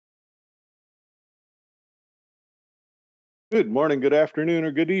Good morning, good afternoon,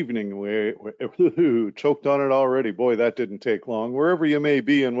 or good evening. We choked on it already. Boy, that didn't take long. Wherever you may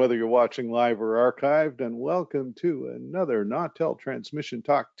be and whether you're watching live or archived, and welcome to another Nautel Transmission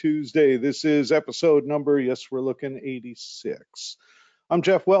Talk Tuesday. This is episode number, yes, we're looking 86. I'm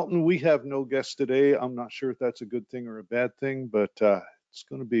Jeff Welton. We have no guest today. I'm not sure if that's a good thing or a bad thing, but it's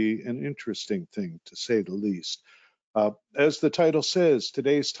going to be an interesting thing to say the least. As the title says,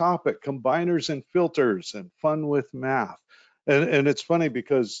 today's topic, combiners and filters and fun with math. And it's funny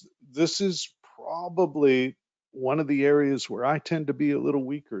because this is probably one of the areas where I tend to be a little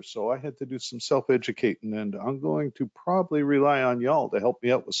weaker. So I had to do some self-educating, and I'm going to probably rely on y'all to help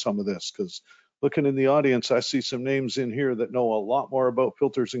me out with some of this, because looking in the audience, I see some names in here that know a lot more about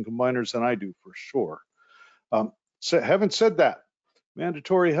filters and combiners than I do for sure. So having said that,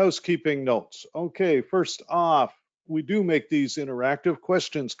 mandatory housekeeping notes. Okay, first off, we do make these interactive.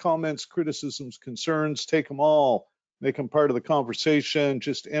 Questions, comments, criticisms, concerns, take them all. Make them part of the conversation.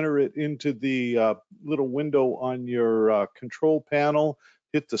 Just enter it into the little window on your control panel.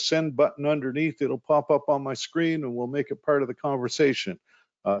 Hit the send button underneath. It'll pop up on my screen and we'll make it part of the conversation.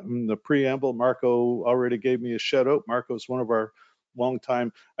 In the preamble, Marco already gave me a shout out. Marco's one of our long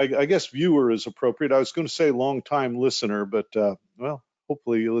time, I guess viewer is appropriate. I was going to say long time listener, but well,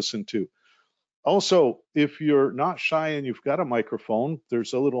 hopefully you listen too. Also, if you're not shy and you've got a microphone,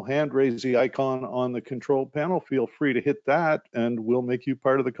 there's a little hand raising icon on the control panel. Feel free to hit that and we'll make you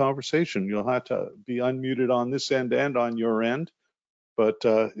part of the conversation. You'll have to be unmuted on this end and on your end, but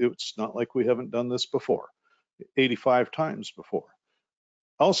it's not like we haven't done this before, 85 times before.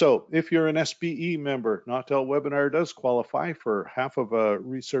 Also, if you're an SBE member, Nautel webinar does qualify for half of a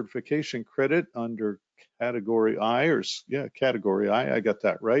recertification credit under category I, or yeah, category I got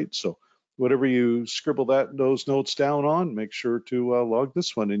that right. So whatever you scribble those notes down on, make sure to log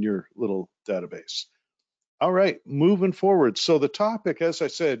this one in your little database. All right, moving forward. So the topic, as I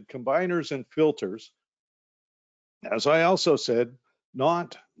said, combiners and filters. As I also said,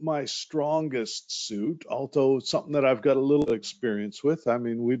 not my strongest suit, although something that I've got a little experience with. I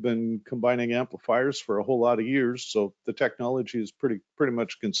mean, we've been combining amplifiers for a whole lot of years, so the technology is pretty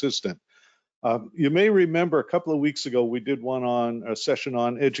much consistent. You may remember a couple of weeks ago, we did a session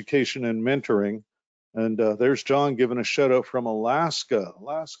on education and mentoring. And there's John giving a shout out from Alaska.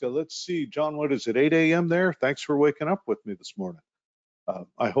 Alaska, let's see, John, what is it, 8 a.m. there? Thanks for waking up with me this morning.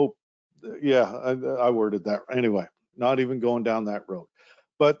 I hope, yeah, I worded that. Anyway, not even going down that road.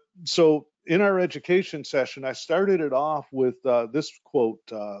 But so in our education session, I started it off with this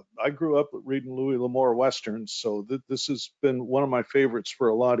quote. I grew up reading Louis L'Amour Westerns, so this has been one of my favorites for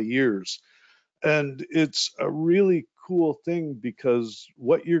a lot of years. And it's a really cool thing because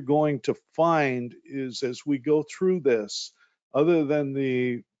what you're going to find is as we go through this, other than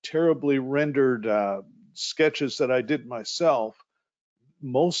the terribly rendered sketches that I did myself,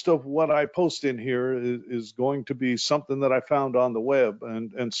 most of what I post in here is going to be something that I found on the web,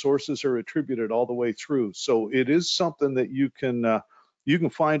 and sources are attributed all the way through. So it is something that you can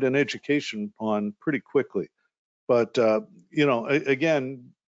find an education on pretty quickly. But you know, again,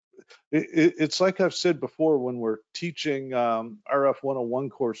 it's like I've said before when we're teaching RF 101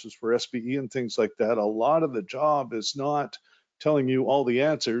 courses for SBE and things like that. A lot of the job is not telling you all the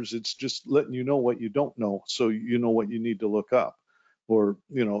answers. It's just letting you know what you don't know, so you know what you need to look up, or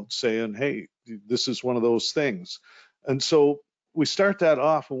saying, hey, this is one of those things. And so we start that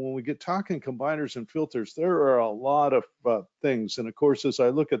off, and when we get talking combiners and filters, there are a lot of things. And of course, as I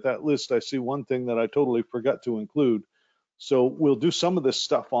look at that list, I see one thing that I totally forgot to include. So we'll do some of this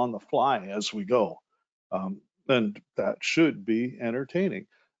stuff on the fly as we go, and that should be entertaining.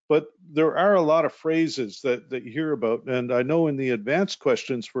 But there are a lot of phrases that you hear about, and I know in the advanced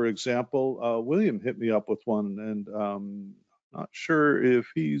questions, for example, William hit me up with one, and not sure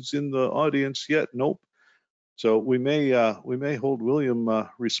if he's in the audience yet. Nope. So we may hold William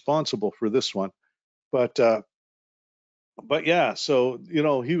responsible for this one, but yeah. So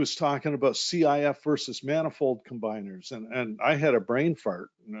he was talking about CIF versus manifold combiners, and I had a brain fart,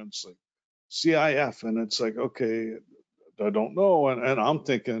 and it's like CIF, and it's like, okay, I don't know, and I'm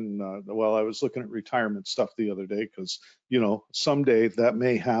thinking, well, I was looking at retirement stuff the other day because someday that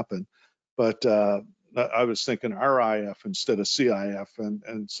may happen, but I was thinking RIF instead of CIF,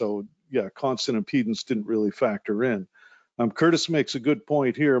 and so yeah, constant impedance didn't really factor in. Curtis makes a good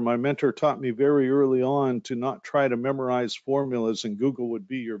point here. My mentor taught me very early on to not try to memorize formulas, and Google would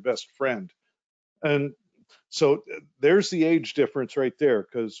be your best friend. And so there's the age difference right there,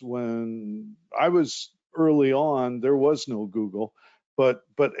 because when I was early on, there was no Google, but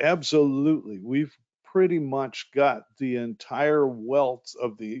absolutely, we've pretty much got the entire wealth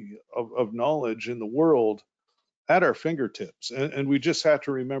of knowledge in the world at our fingertips, and we just have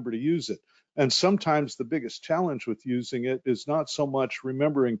to remember to use it. And sometimes the biggest challenge with using it is not so much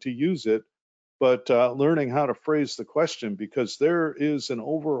remembering to use it, but learning how to phrase the question, because there is an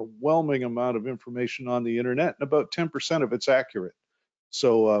overwhelming amount of information on the internet, and about 10% of it's accurate.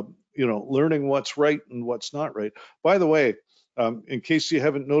 So, learning what's right and what's not right. By the way, in case you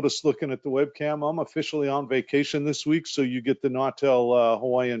haven't noticed looking at the webcam, I'm officially on vacation this week, so you get the Nautel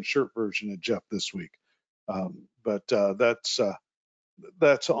Hawaiian shirt version of Jeff this week. But that's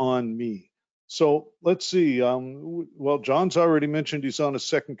on me. So let's see. Well, John's already mentioned he's on a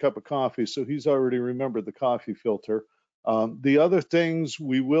second cup of coffee, so he's already remembered the coffee filter. The other things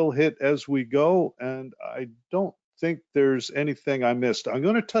we will hit as we go, and I don't think there's anything I missed. I'm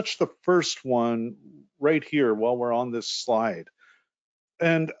going to touch the first one right here while we're on this slide.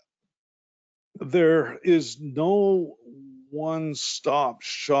 And there is no one-stop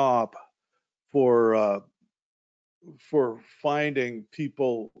shop for finding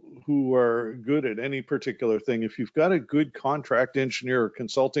people who are good at any particular thing. If you've got a good contract engineer or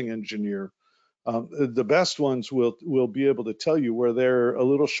consulting engineer, the best ones will be able to tell you where they're a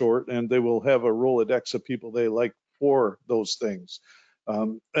little short, and they will have a Rolodex of people they like for those things.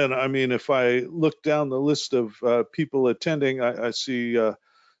 And I mean, if I look down the list of people attending, I see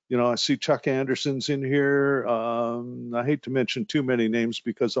I see Chuck Anderson's in here. I hate to mention too many names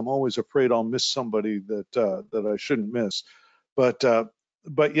because I'm always afraid I'll miss somebody that I shouldn't miss. But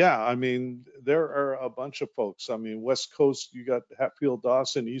yeah, I mean, there are a bunch of folks. I mean, West Coast, you got Hatfield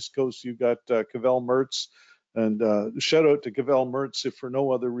Dawson. East Coast, you got Cavell Mertz. And shout out to Cavell Mertz, if for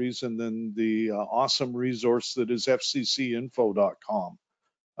no other reason than the awesome resource that is fccinfo.com.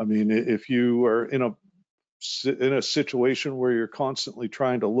 I mean, if you are in a situation where you're constantly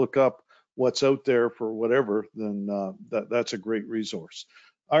trying to look up what's out there for whatever, then that's a great resource.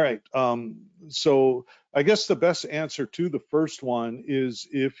 All right. So I guess the best answer to the first one is,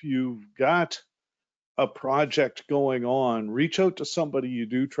 if you've got a project going on, reach out to somebody you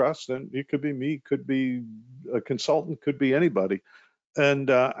do trust, and it could be me, could be a consultant, could be anybody, and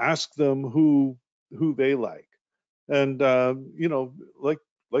ask them who they like. And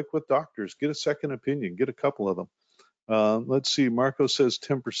like with doctors, get a second opinion, get a couple of them. Let's see. Marco says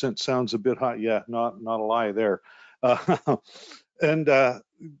 10% sounds a bit high. Yeah, not a lie there. And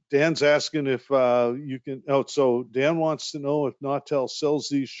Dan's asking if you can. Oh, so Dan wants to know if Nautel sells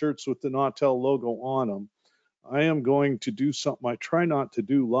these shirts with the Nautel logo on them. I am going to do something I try not to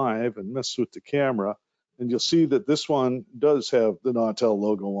do live and mess with the camera, and you'll see that this one does have the Nautel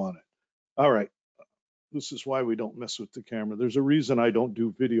logo on it. All right. This is why we don't mess with the camera. There's a reason I don't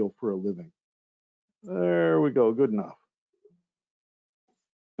do video for a living. There we go. Good enough.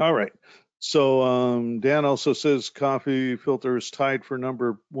 All right. So Dan also says coffee filters tied for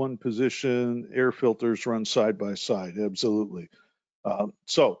 #1 position. Air filters run side by side. Absolutely.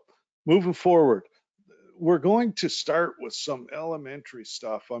 So moving forward, we're going to start with some elementary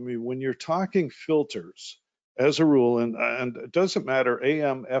stuff. I mean, when you're talking filters, as a rule, and it doesn't matter,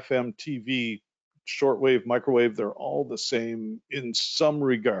 AM, FM, TV, shortwave, microwave, they're all the same in some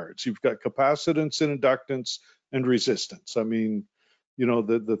regards. You've got capacitance and inductance and resistance. I mean,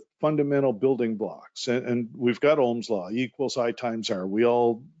 the fundamental building blocks, and we've got Ohm's law, E equals I times R. We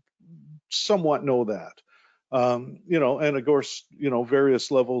all somewhat know that. And of course,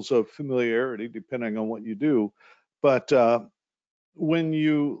 various levels of familiarity depending on what you do. But when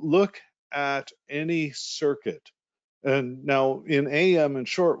you look at any circuit, and now in AM and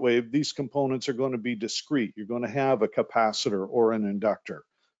shortwave, these components are going to be discrete. You're going to have a capacitor or an inductor.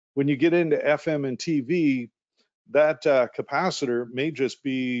 When you get into FM and TV, that capacitor may just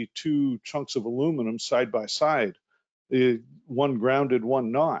be two chunks of aluminum side by side, one grounded,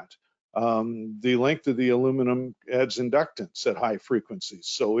 one not. The length of the aluminum adds inductance at high frequencies,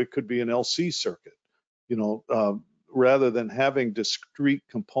 so it could be an LC circuit, rather than having discrete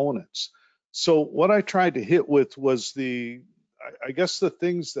components. So what I tried to hit with was I guess the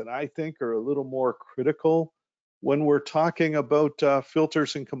things that I think are a little more critical when we're talking about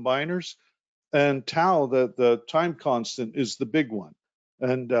filters and combiners. And tau, the time constant, is the big one.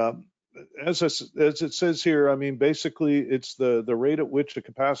 And as it says here, I mean, basically, it's the rate at which a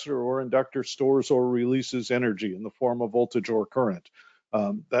capacitor or inductor stores or releases energy in the form of voltage or current.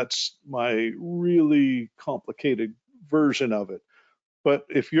 That's my really complicated version of it. But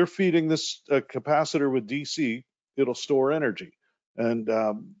if you're feeding this capacitor with DC, it'll store energy. And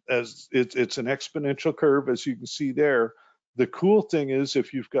as it's an exponential curve, as you can see there. The cool thing is,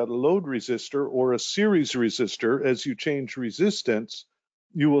 if you've got a load resistor or a series resistor, as you change resistance,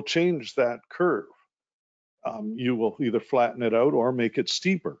 you will change that curve. You will either flatten it out or make it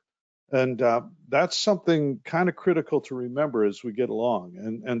steeper. And that's something kind of critical to remember as we get along.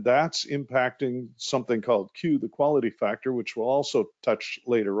 And that's impacting something called Q, the quality factor, which we'll also touch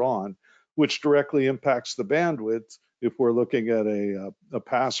later on, which directly impacts the bandwidth if we're looking at a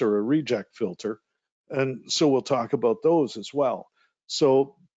pass or a reject filter. And so we'll talk about those as well.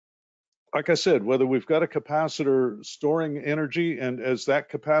 So like I said, whether we've got a capacitor storing energy, and as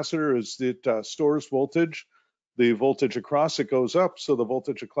that capacitor, as it stores voltage, the voltage across it goes up, so the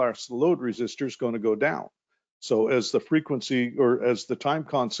voltage across the load resistor is going to go down. So as the frequency or as the time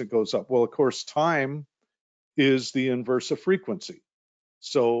constant goes up, well, of course, time is the inverse of frequency.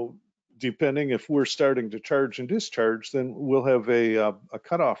 So depending if we're starting to charge and discharge, then we'll have a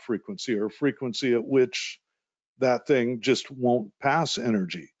cutoff frequency or frequency at which that thing just won't pass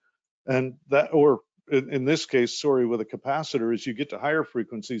energy. And that, or in this case, sorry, with a capacitor, as you get to higher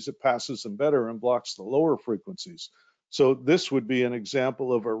frequencies, it passes them better and blocks the lower frequencies. So this would be an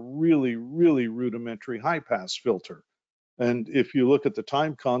example of a really, really rudimentary high pass filter. And if you look at the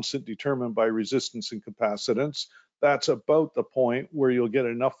time constant determined by resistance and capacitance, that's about the point where you'll get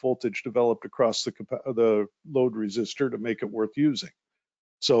enough voltage developed across the load resistor to make it worth using.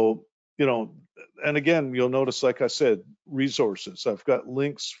 So, you know, and again, you'll notice, like I said, resources. I've got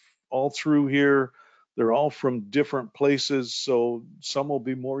links all through here. They're all from different places, so some will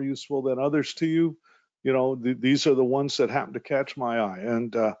be more useful than others to you. You know, these are the ones that happen to catch my eye.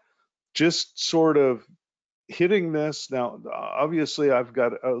 And just sort of hitting this. Now, obviously, I've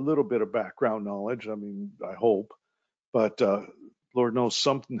got a little bit of background knowledge. I mean, I hope, but Lord knows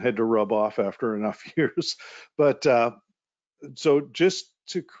something had to rub off after enough years. But so just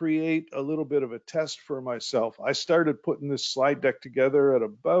to create a little bit of a test for myself, I started putting this slide deck together at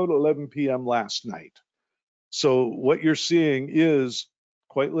about 11 p.m. last night. So what you're seeing is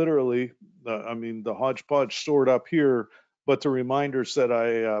quite literally, I mean, the hodgepodge stored up here, but the reminders that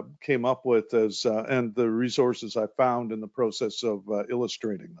I came up with as and the resources I found in the process of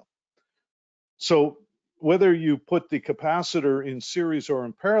illustrating them. So whether you put the capacitor in series or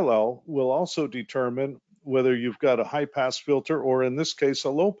in parallel will also determine whether you've got a high pass filter or in this case, a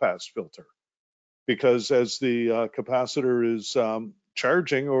low pass filter. Because as the capacitor is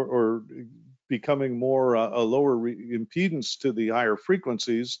charging or becoming more a lower impedance to the higher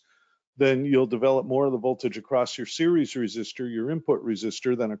frequencies, then you'll develop more of the voltage across your series resistor, your input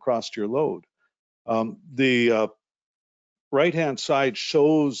resistor, than across your load. The right-hand side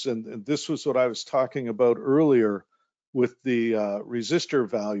shows, and this was what I was talking about earlier with the resistor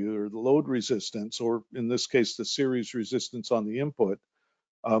value or the load resistance, or in this case, the series resistance on the input.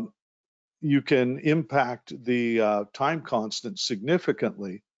 You can impact the time constant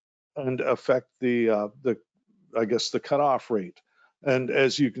significantly and affect the I guess the cutoff rate. And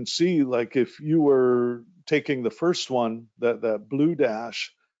as you can see, like if you were taking the first one, that blue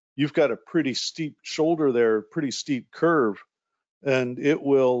dash, you've got a pretty steep shoulder there, pretty steep curve, and it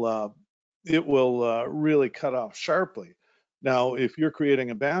will really cut off sharply. Now, if you're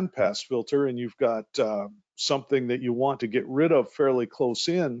creating a bandpass filter and you've got something that you want to get rid of fairly close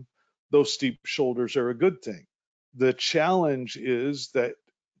in, those steep shoulders are a good thing. The challenge is that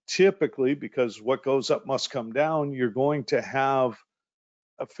typically, because what goes up must come down, you're going to have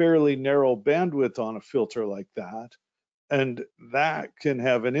a fairly narrow bandwidth on a filter like that. And that can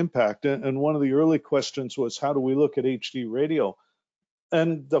have an impact. And one of the early questions was, how do we look at HD radio?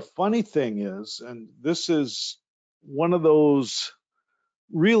 And the funny thing is, and this is one of those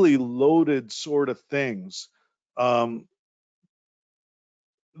really loaded sort of things,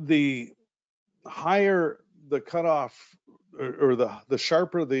 the higher the cutoff or the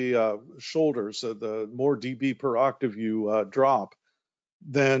sharper the shoulders, the more dB per octave you drop,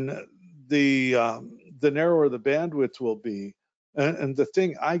 then the narrower the bandwidth will be. And the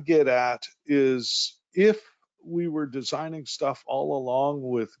thing I get at is if we were designing stuff all along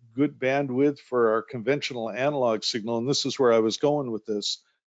with good bandwidth for our conventional analog signal, and this is where I was going with this,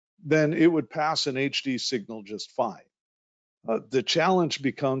 then it would pass an HD signal just fine. The challenge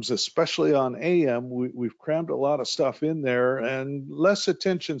becomes, especially on AM, we've crammed a lot of stuff in there and less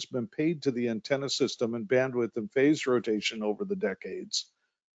attention's been paid to the antenna system and bandwidth and phase rotation over the decades.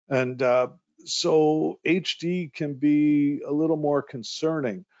 And so HD can be a little more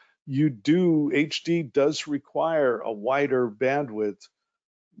concerning. HD does require a wider bandwidth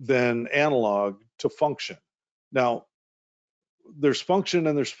than analog to function. Now, there's function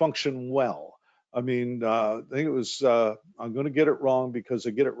and there's function well. I mean, I think it was, I'm going to get it wrong because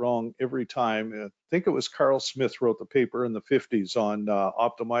I get it wrong every time. I think it was Carl Smith wrote the paper in the 50s on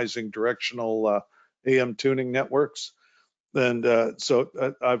optimizing directional AM tuning networks. And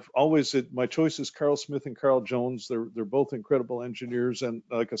I've always, my choice is Carl Smith and Carl Jones. They're both incredible engineers, and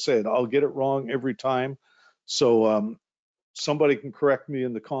like I said, I'll get it wrong every time. So somebody can correct me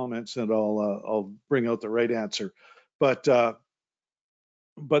in the comments, and I'll bring out the right answer. But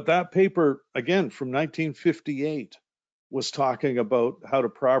but that paper again from 1958 was talking about how to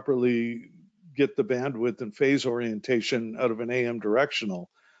properly get the bandwidth and phase orientation out of an AM directional,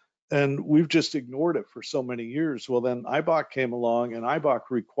 and we've just ignored it for so many years. Well, then IBOC came along, and IBOC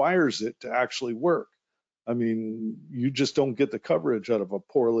requires it to actually work. I mean, you just don't get the coverage out of a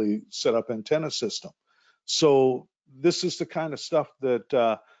poorly set up antenna system. So this is the kind of stuff that,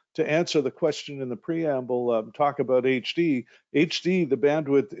 to answer the question in the preamble, talk about HD. HD, the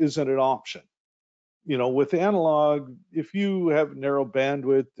bandwidth isn't an option. You know, with analog, if you have narrow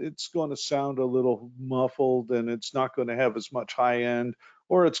bandwidth, it's going to sound a little muffled, and it's not going to have as much high end,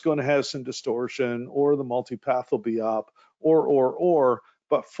 or it's going to have some distortion, or the multipath will be up,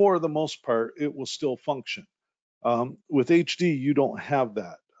 but for the most part, it will still function. With HD, you don't have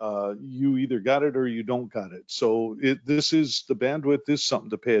that. You either got it or you don't got it. So the bandwidth is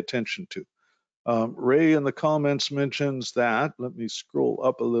something to pay attention to. Ray in the comments mentions that. Let me scroll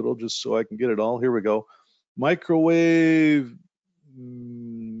up a little just so I can get it all. Here we go. Microwave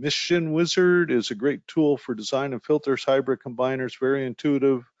Mission Wizard is a great tool for design and filters, hybrid combiners, very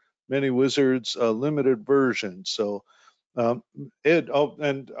intuitive, many wizards, limited version. So Ed, oh,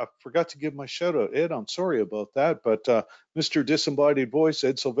 and I forgot to give my shout out. Ed, I'm sorry about that, but Mr. Disembodied Voice,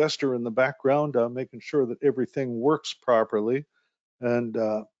 Ed Sylvester in the background, making sure that everything works properly. And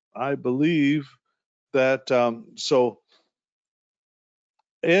I believe that, so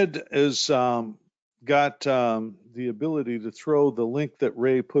Ed has got the ability to throw the link that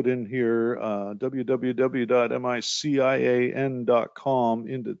Ray put in here, www.mician.com,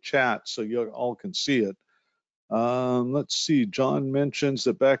 into chat so you all can see it. Let's see, John mentions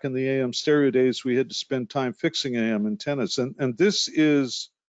that back in the AM stereo days, we had to spend time fixing AM antennas. And this is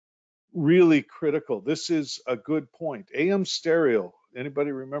really critical. This is a good point. AM stereo,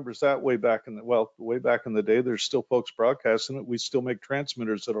 anybody remembers that way back in the day, there's still folks broadcasting it. We still make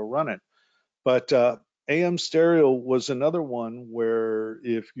transmitters that'll run it. But AM stereo was another one where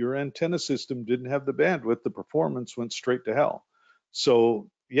if your antenna system didn't have the bandwidth, the performance went straight to hell. So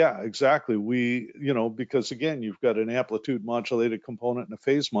yeah, exactly. Because again, you've got an amplitude modulated component and a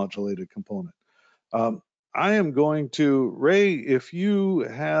phase modulated component. I am going to, Ray, if you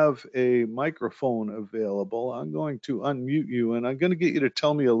have a microphone available, I'm going to unmute you, and I'm going to get you to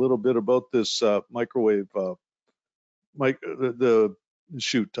tell me a little bit about this microwave,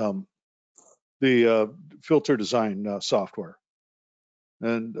 the filter design software.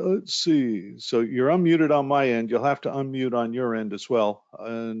 And let's see, so you're unmuted on my end. You'll have to unmute on your end as well.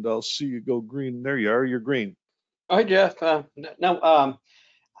 And I'll see you go green. There you are, you're green. Hi, Jeff.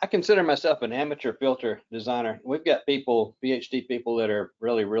 I consider myself an amateur filter designer. We've got people, PhD people, that are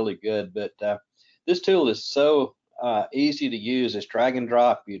really, really good, but this tool is so easy to use. It's drag and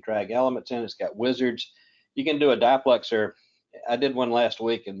drop. You drag elements in. It's got wizards. You can do a diplexer. I did one last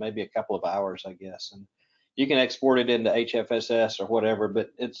week in maybe a couple of hours, I guess, and you can export it into HFSS or whatever. But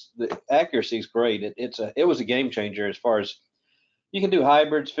the accuracy is great. It was a game changer as far as you can do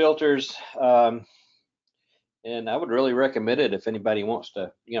hybrids, filters. And I would really recommend it if anybody wants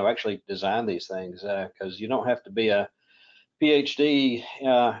to, actually design these things, because you don't have to be a PhD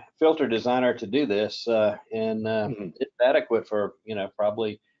filter designer to do this, and it's adequate for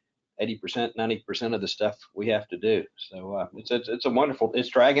probably 80%, 90% of the stuff we have to do. So it's a wonderful. It's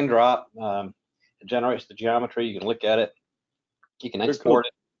drag and drop. It generates the geometry. You can look at it. You can export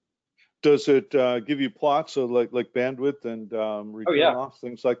it. Does it give you plots of like bandwidth and return off,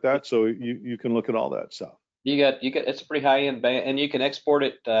 things like that? So you can look at all that stuff. You got it's a pretty high end band, and you can export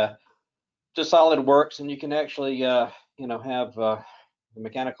it to SolidWorks, and you can actually have the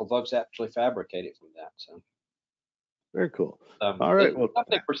mechanical folks actually fabricate it from that. So very cool. All right. Well,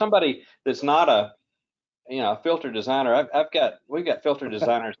 for somebody that's not a filter designer, we've got filter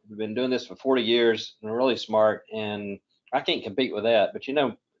designers who've been doing this for 40 years and are really smart, and I can't compete with that. But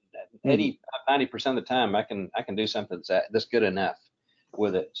 80, 90% of the time, I can do something that's good enough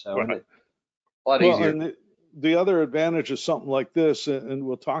with it. So it's a lot easier. And the other advantage of something like this, and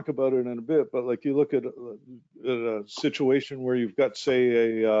we'll talk about it in a bit, but like you look at a situation where you've got,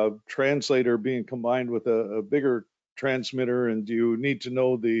 say, a translator being combined with a bigger transmitter, and you need to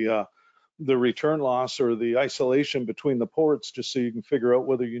know the return loss or the isolation between the ports, just so you can figure out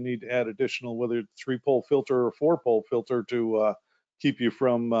whether you need to add additional, whether 3-pole filter or 4-pole filter to keep you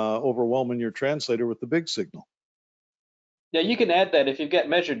from overwhelming your translator with the big signal. Yeah, you can add that if you've got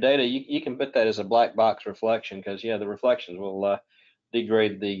measured data. You can put that as a black box reflection because yeah, the reflections will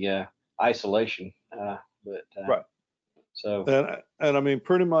degrade the isolation. But Right. so And I mean,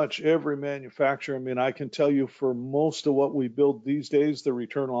 pretty much every manufacturer, I mean, I can tell you for most of what we build these days, the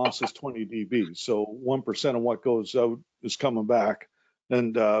return loss is 20 dB. So 1% of what goes out is coming back.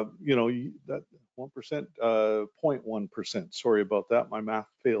 And, you know, that 1%, 0.1%, sorry about that. My math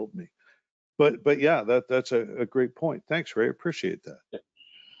failed me. But yeah, that's a great point. Thanks, Ray. Appreciate that.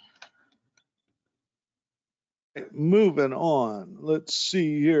 yeah. Moving on. Let's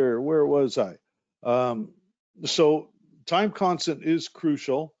see here. Where was I? Um, so time constant is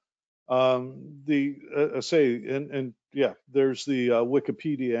crucial. The say and yeah, there's the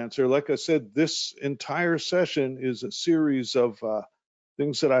Wikipedia answer. Like I said, this entire session is a series of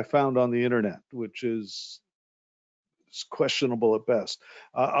things that I found on the internet, which is questionable at best.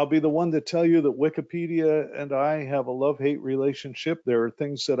 I'll be the one to tell you that Wikipedia and I have a love-hate relationship. There are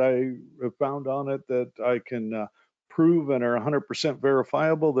things that I have found on it that I can prove and are 100%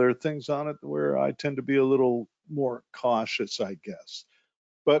 verifiable. There are things on it where I tend to be a little more cautious, I guess.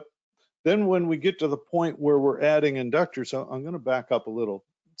 But then when we get to the point where we're adding inductors, I'm going to back up a little.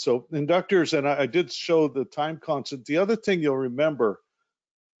 So inductors, and I did show the time constant. The other thing you'll remember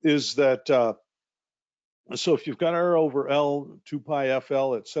is that so if you've got R over L, 2 pi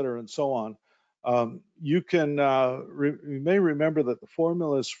FL, et cetera, and so on, you can, you may remember that the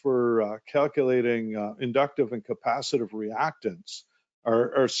formulas for calculating inductive and capacitive reactance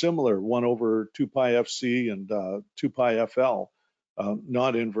are similar, 1 over 2 pi FC and 2 pi FL,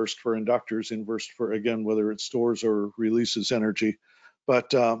 not inversed for inductors, inversed for, again, whether it stores or releases energy.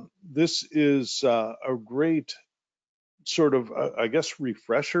 But this is a great sort of, I guess,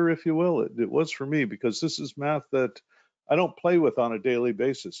 refresher, if you will. It was for me because this is math that I don't play with on a daily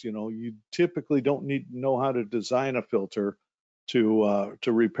basis. You know, you typically don't need to know how to design a filter to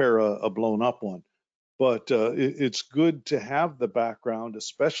repair a blown up one. But it's good to have the background,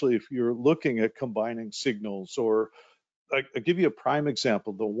 especially if you're looking at combining signals. Or I'll give you a prime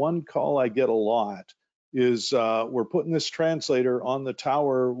example. The one call I get a lot is we're putting this translator on the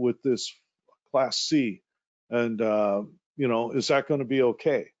tower with this class C. And, you know, is that going to be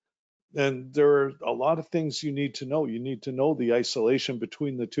okay? And there are a lot of things you need to know. You need to know the isolation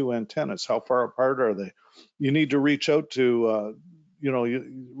between the two antennas. How far apart are they? You need to reach out to, you know,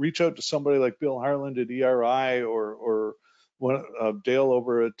 you reach out to somebody like Bill Harland at ERI or Dale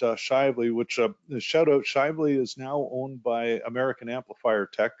over at Shively, which shout out, Shively is now owned by American Amplifier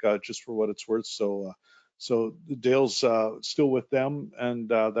Tech, just for what it's worth. So, so Dale's still with them, and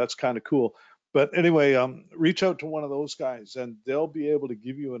that's kind of cool. But anyway, reach out to one of those guys and they'll be able to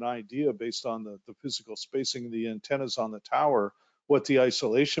give you an idea based on the physical spacing of the antennas on the tower, what the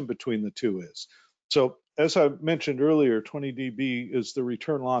isolation between the two is. So as I mentioned earlier, 20 dB is the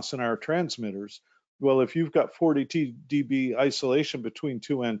return loss in our transmitters. Well, if you've got 40 dB isolation between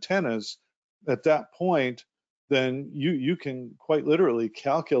two antennas, at that point, then you can quite literally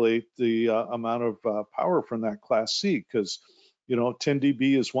calculate the amount of power from that class C, because you know, 10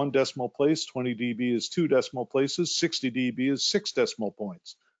 dB is 1 decimal place, 20 dB is 2 decimal places, 60 dB is 6 decimal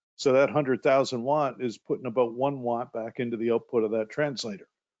points. So that 100,000 watt is putting about 1 watt back into the output of that translator.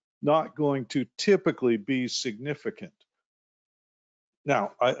 Not going to typically be significant.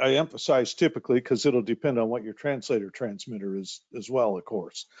 Now, I emphasize typically because it'll depend on what your translator transmitter is as well, of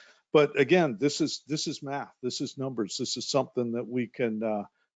course. But again, this is math. This is numbers. This is something that we can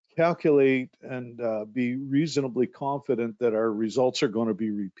calculate and be reasonably confident that our results are going to be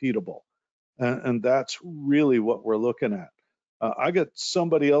repeatable. And that's really what we're looking at. I got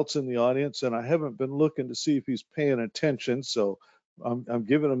somebody else in the audience, and I haven't been looking to see if he's paying attention. So I'm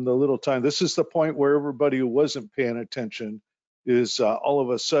giving him the little time. This is the point where everybody who wasn't paying attention is all of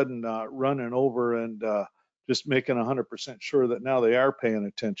a sudden running over and just making 100% sure that now they are paying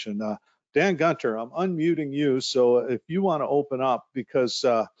attention. Dan Gunter, I'm unmuting you. So if you want to open up, because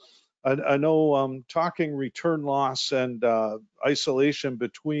I know talking return loss and isolation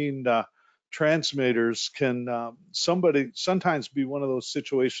between transmitters can sometimes be one of those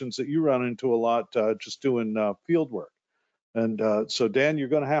situations that you run into a lot just doing field work. And so Dan, you're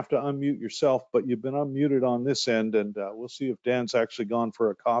going to have to unmute yourself, but you've been unmuted on this end, and we'll see if Dan's actually gone for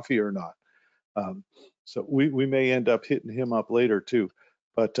a coffee or not. So we may end up hitting him up later too,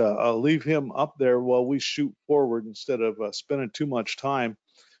 but I'll leave him up there while we shoot forward instead of spending too much time.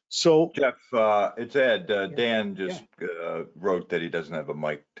 So Jeff, it's Ed. Dan just wrote that he doesn't have a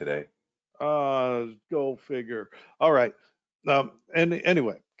mic today. Go figure. All right. And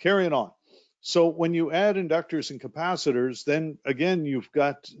anyway, carrying on. So when you add inductors and capacitors, then again, you've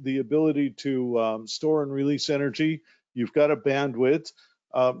got the ability to store and release energy. you've got a bandwidth.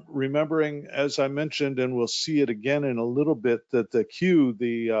 Remembering, as I mentioned, and we'll see it again in a little bit, that the Q,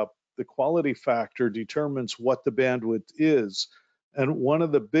 the quality factor, determines what the bandwidth is. And one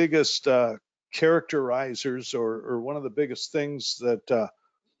of the biggest characterizers, or one of the biggest things that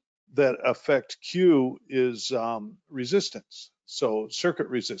affect Q is resistance, so circuit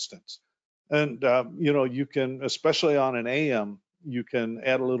resistance. And you can, especially on an AM, you can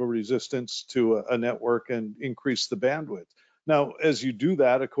add a little resistance to a network and increase the bandwidth. Now, as you do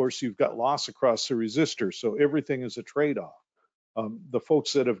that, of course, you've got loss across the resistor, so everything is a trade-off. The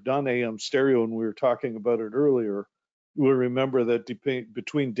folks that have done AM stereo, and we were talking about it earlier, will remember that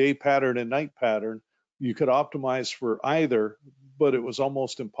between day pattern and night pattern, you could optimize for either, but it was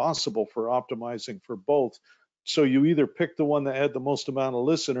almost impossible for optimizing for both. So you either pick the one that had the most amount of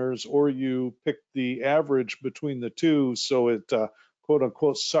listeners, or you pick the average between the two, so it quote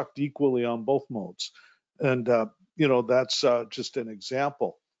unquote sucked equally on both modes. And that's just an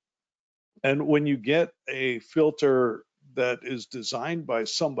example. And when you get a filter that is designed by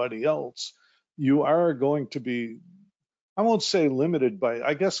somebody else, you are going to be, I won't say limited, by,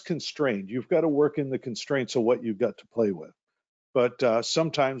 I guess, constrained. You've got to work in the constraints of what you've got to play with. But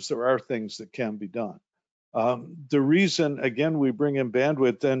sometimes there are things that can be done. The reason, again, we bring in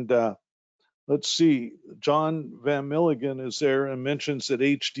bandwidth, and let's see, John Van Milligan is there and mentions that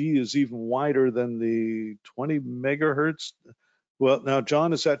HD is even wider than the 20 megahertz. Well, now,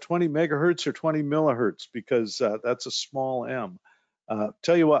 John, is that 20 megahertz or 20 millihertz? Because that's a small m.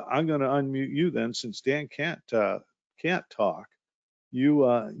 Tell you what, I'm going to unmute you then, since Dan can't talk.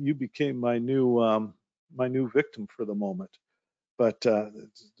 You became my new victim for the moment. But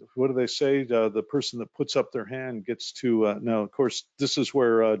what do they say? The person that puts up their hand gets to. Now, of course, this is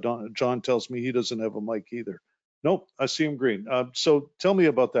where John tells me he doesn't have a mic either. Nope, I see him green. So tell me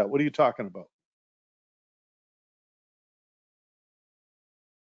about that. What are you talking about?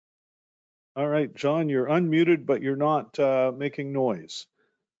 All right, John, you're unmuted, but you're not making noise.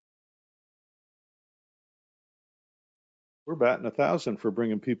 We're batting 1,000 for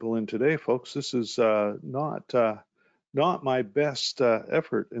bringing people in today, folks. This is not my best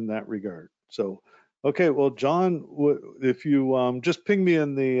effort in that regard. So, okay, well, John, if you just ping me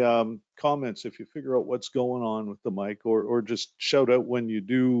in the comments if you figure out what's going on with the mic, or just shout out when you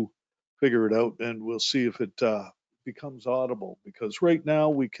do figure it out, and we'll see if it becomes audible, because right now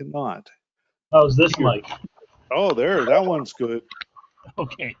we cannot. How's this mic? Oh, there, that one's good.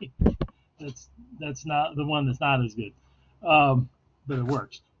 Okay, that's not the one that's not as good, but it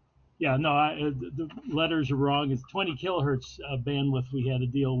works. Yeah, no, the letters are wrong. It's 20 kilohertz bandwidth we had to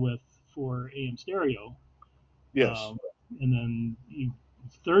deal with for AM stereo. Yes. And then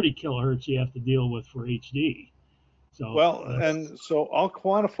 30 kilohertz you have to deal with for HD. So Well, and so I'll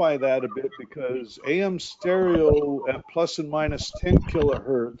quantify that a bit, because AM stereo at plus and minus 10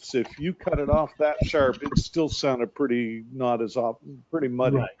 kilohertz, if you cut it off that sharp, it still sounded pretty not as often, pretty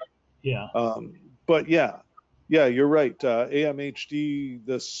muddy. Right. Yeah. But yeah, you're right. AM HD,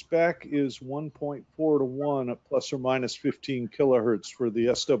 the spec is 1.4 to 1 at plus or minus 15 kilohertz for the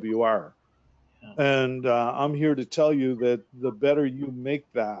SWR. Yeah. And I'm here to tell you that the better you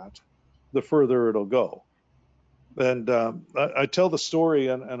make that, the further it'll go. And I tell the story,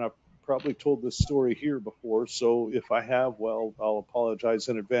 and I've probably told this story here before, so if I have, well, I'll apologize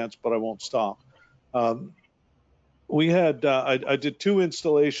in advance, but I won't stop. We had, I did 2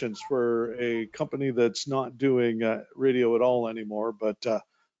 installations for a company that's not doing radio at all anymore, but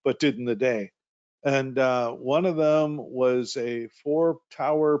did in the day. And one of them was a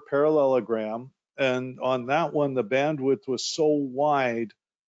 4-tower parallelogram, and on that one, the bandwidth was so wide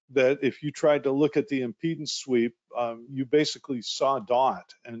that if you tried to look at the impedance sweep, you basically saw a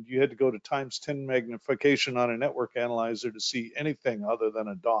dot, and you had to go to ×10 magnification on a network analyzer to see anything other than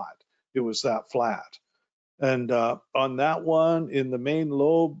a dot. It was that flat. And on that one, in the main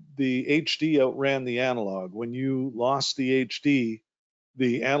lobe, the HD outran the analog. When you lost the HD,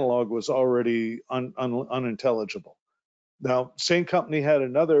 the analog was already unintelligible. Now, same company had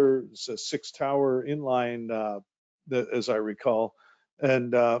another 6-tower inline, as I recall,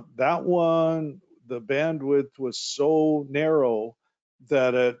 and that one, the bandwidth was so narrow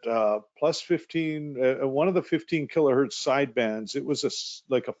that at plus 15, one of the 15 kilohertz sidebands, it was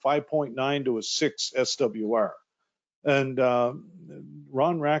like a 5.9 to a 6 SWR. And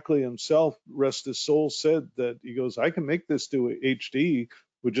Ron Rackley himself, rest his soul, said that, he goes, I can make this do HD.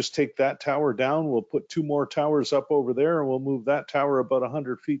 We'll just take that tower down. We'll put 2 more towers up over there, and we'll move that tower about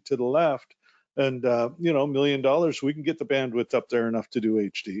 100 feet to the left. And, $1 million, we can get the bandwidth up there enough to do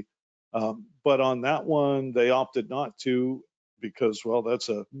HD. But on that one, they opted not to. because, well, that's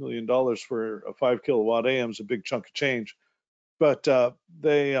 $1 million for a 5 kilowatt AM is a big chunk of change. But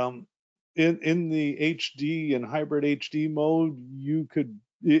they in the HD and hybrid HD mode,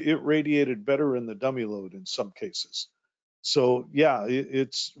 it radiated better in the dummy load in some cases. So yeah,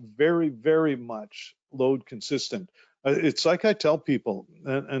 it's very, very much load consistent. It's like I tell people,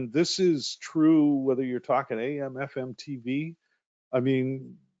 and this is true whether you're talking AM, FM, TV. I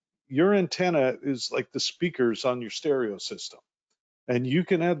mean, your antenna is like the speakers on your stereo system, and you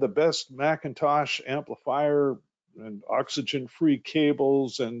can have the best Macintosh amplifier and oxygen-free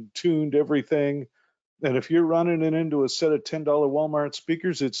cables and tuned everything. And if you're running it into a set of $10 Walmart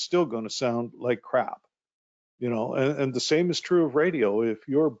speakers, it's still going to sound like crap. And the same is true of radio. If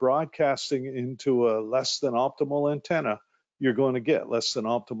you're broadcasting into a less than optimal antenna, you're going to get less than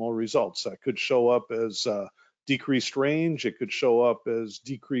optimal results. That could show up as decreased range. It could show up as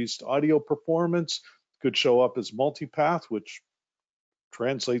decreased audio performance. It could show up as multipath, which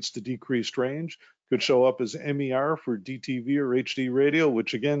translates to decreased range. Could show up as MER for DTV or HD radio,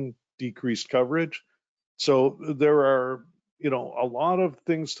 which again, decreased coverage. So there are, a lot of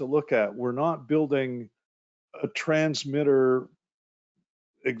things to look at. We're not building a transmitter,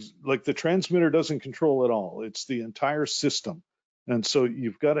 like the transmitter doesn't control it all. It's the entire system. And so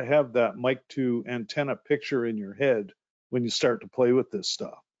you've got to have that mic to antenna picture in your head when you start to play with this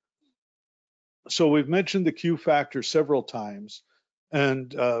stuff. So we've mentioned the Q factor several times,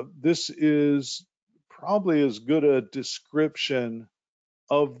 and this is probably as good a description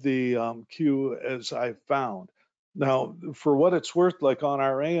of the Q as I've found. Now, for what it's worth, like on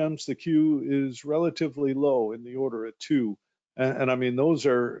our AMs, the Q is relatively low in the order of 2. And I mean, those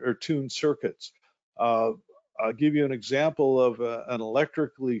are tuned circuits. I'll give you an example of an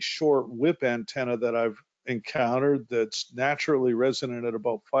electrically short whip antenna that I've encountered that's naturally resonant at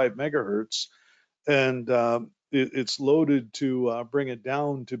about 5 megahertz. And it's loaded to bring it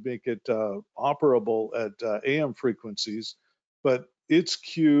down to make it operable at AM frequencies. But its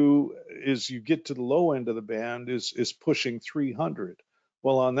Q, as you get to the low end of the band, is pushing 300.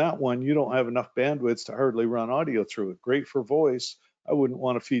 Well, on that one, you don't have enough bandwidth to hardly run audio through it. Great for voice. I wouldn't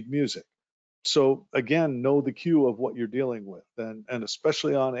want to feed music. So again, know the Q of what you're dealing with, and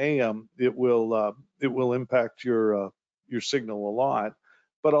especially on AM, it will impact your signal a lot,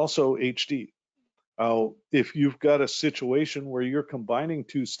 but also HD. If you've got a situation where you're combining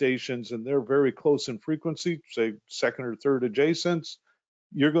 2 stations and they're very close in frequency, say second or third adjacents,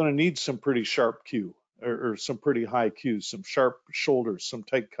 you're going to need some pretty sharp Q or some pretty high Qs, some sharp shoulders, some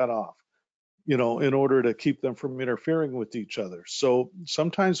tight cutoff, in order to keep them from interfering with each other. So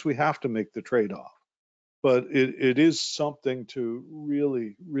sometimes we have to make the trade-off, but it is something to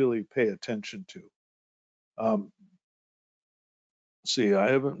really, really pay attention to. See,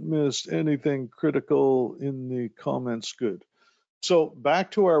 I haven't missed anything critical in the comments. Good. So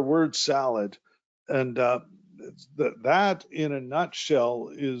back to our word salad, and that in a nutshell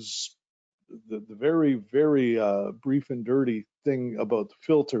is the very, very brief and dirty thing about the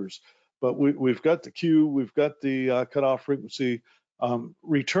filters. But we've got the Q, we've got the cutoff frequency.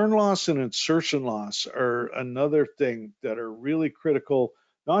 Return loss and insertion loss are another thing that are really critical,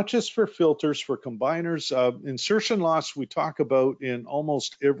 not just for filters, for combiners. Insertion loss we talk about in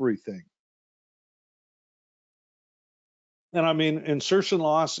almost everything. And I mean, insertion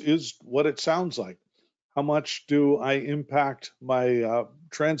loss is what it sounds like. How much do I impact my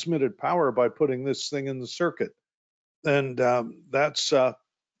transmitted power by putting this thing in the circuit? And that's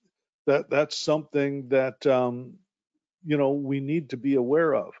something that we need to be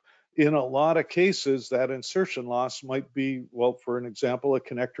aware of. In a lot of cases, that insertion loss might be, well, for an example, a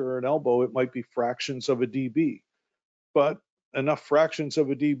connector or an elbow, it might be fractions of a dB. But enough fractions of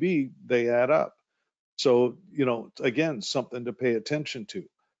a dB, they add up. So, again, something to pay attention to.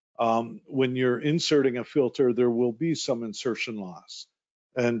 When you're inserting a filter, there will be some insertion loss.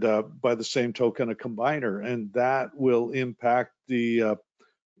 And by the same token, a combiner, and that will impact the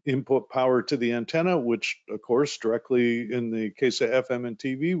input power to the antenna, which of course directly in the case of FM and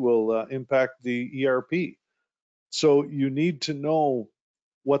TV will impact the ERP. So you need to know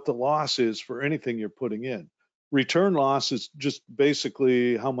what the loss is for anything you're putting in. Return loss is just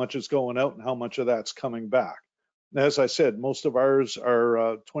basically how much is going out and how much of that's coming back. As I said, most of ours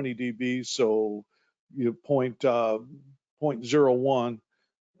are 20 dB, so you 0.01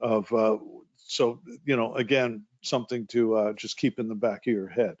 of, so, again, something to just keep in the back of your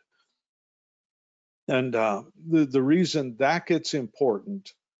head. And the reason that gets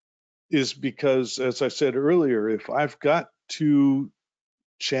important is because, as I said earlier, if I've got 2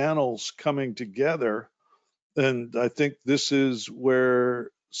 channels coming together, and I think this is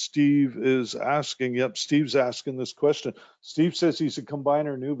where Steve is asking. Yep, Steve's asking this question. Steve says he's a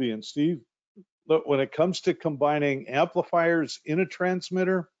combiner newbie. And Steve, look, when it comes to combining amplifiers in a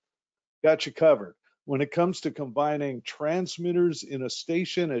transmitter, got you covered. When it comes to combining transmitters in a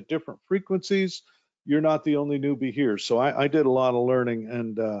station at different frequencies, you're not the only newbie here. So I did a lot of learning,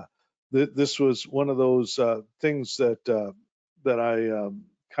 and this was one of those things that I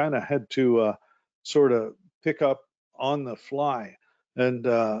kind of had to sort of pick up on the fly. And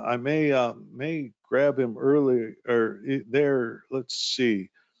I may grab him early or there. Let's see.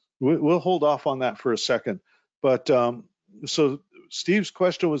 We'll hold off on that for a second. But so Steve's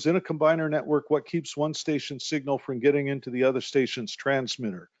question was, in a combiner network, what keeps one station's signal from getting into the other station's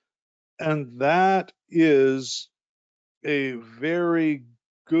transmitter? And that is a very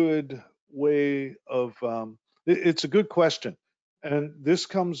good way of, it's a good question. And this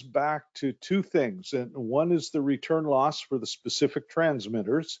comes back to two things. And one is the return loss for the specific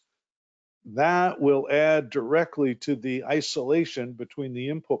transmitters. That will add directly to the isolation between the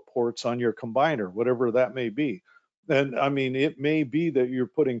input ports on your combiner, whatever that may be. And I mean, it may be that you're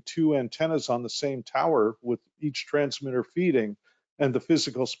putting two antennas on the same tower with each transmitter feeding, and the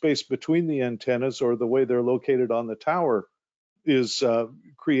physical space between the antennas or the way they're located on the tower is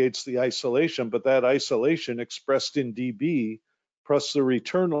creates the isolation. But that isolation expressed in dB plus the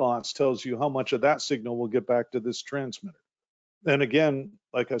return loss tells you how much of that signal will get back to this transmitter. And again,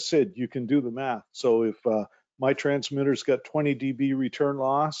 like I said, you can do the math. So if my transmitter's got 20 dB return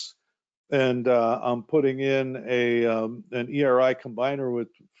loss, and I'm putting in an ERI combiner with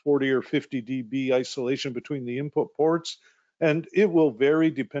 40 or 50 dB isolation between the input ports, and it will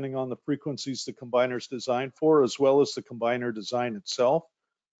vary depending on the frequencies the combiner's designed for, as well as the combiner design itself.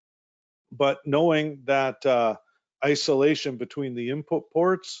 But knowing that isolation between the input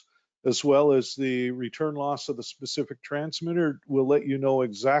ports, as well as the return loss of the specific transmitter, will let you know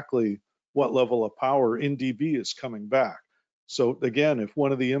exactly what level of power in dB is coming back. So again, if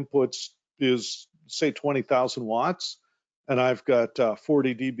one of the inputs is, say, 20,000 watts, and I've got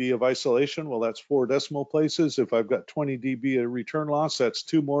 40 dB of isolation, well, that's 4 decimal places. If I've got 20 dB of return loss, that's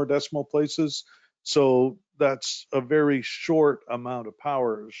 2 more decimal places. So that's a very short amount of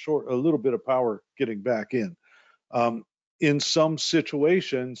power, a little bit of power getting back in. In some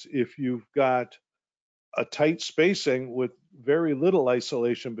situations, if you've got a tight spacing with very little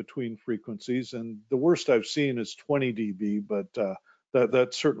isolation between frequencies, and the worst I've seen is 20 dB, but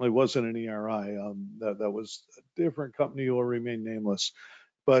that certainly wasn't an ERI. That was a different company who will remain nameless.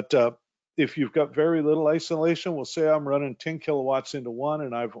 But if you've got very little isolation, we'll say I'm running 10 kilowatts into one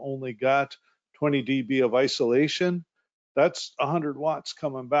and I've only got 20 dB of isolation, that's 100 watts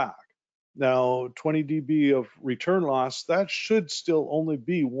coming back. Now, 20 dB of return loss, that should still only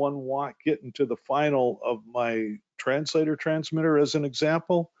be 1 watt getting to the final of my translator transmitter as an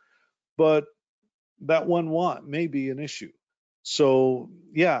example, but that 1 watt may be an issue. So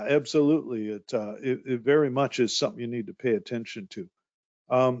yeah, absolutely. It very much is something you need to pay attention to.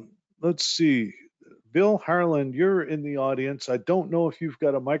 Let's see. Bill Harlan, you're in the audience. I don't know if you've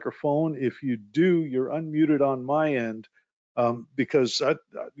got a microphone. If you do, you're unmuted on my end, because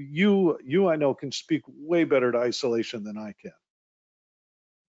you I know can speak way better to isolation than I can.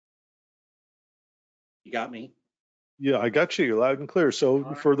 You got me? Yeah, I got you loud and clear. So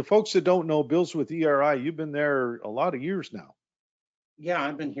All for right. the folks that don't know, Bill's with ERI. You've been there a lot of years now. Yeah,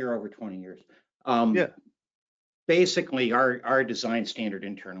 I've been here over 20 years. Yeah. Basically, our design standard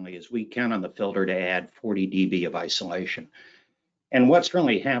internally is we count on the filter to add 40 dB of isolation. And what's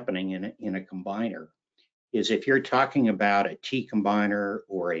really happening in a combiner is if you're talking about a T combiner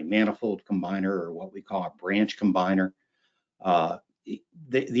or a manifold combiner or what we call a branch combiner,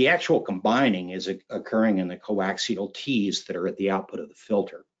 the actual combining is occurring in the coaxial T's that are at the output of the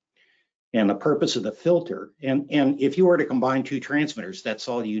filter. And the purpose of the filter, and if you were to combine two transmitters, that's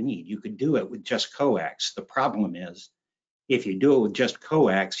all you need. You could do it with just coax. The problem is, if you do it with just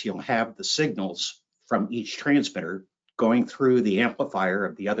coax, you'll have the signals from each transmitter going through the amplifier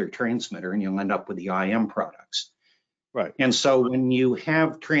of the other transmitter, and you'll end up with the IM products. Right. And so when you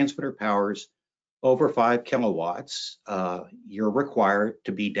have transmitter powers over 5 kilowatts, you're required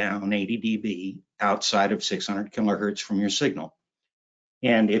to be down 80 dB outside of 600 kilohertz from your signal.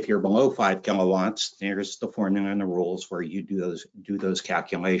 And if you're below 5 kilowatts, there's the formula and the rules where you do those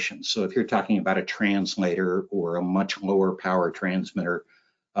calculations. So if you're talking about a translator or a much lower power transmitter,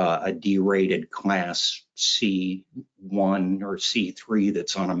 a D-rated class C1 or C3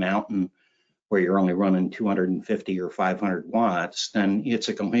 that's on a mountain where you're only running 250 or 500 watts, then it's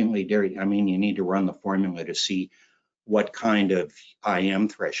a completely different. I mean, you need to run the formula to see what kind of IM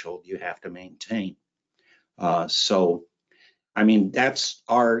threshold you have to maintain. So I mean, that's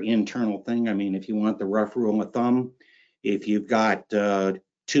our internal thing. I mean, if you want the rough rule of thumb, if you've got 2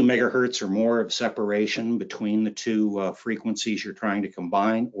 megahertz or more of separation between the two frequencies you're trying to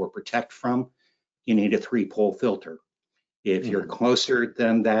combine or protect from, you need a 3-pole filter. If you're closer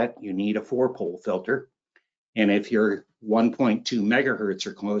than that, you need a 4-pole filter. And if you're 1.2 megahertz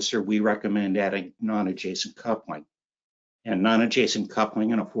or closer, we recommend adding non-adjacent coupling. And non-adjacent coupling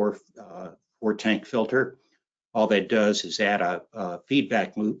in a four tank filter, all that does is add a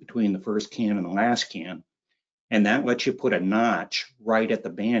feedback loop between the first can and the last can. And that lets you put a notch right at the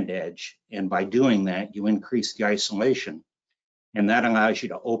band edge. And by doing that, you increase the isolation. And that allows you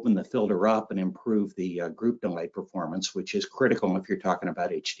to open the filter up and improve the group delay performance, which is critical if you're talking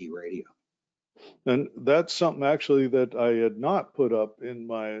about HD radio. And that's something actually that I had not put up in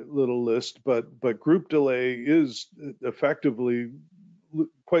my little list, but group delay is effectively,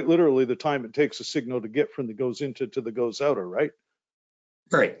 quite literally, the time it takes a signal to get from the goes into to the goes outer, right?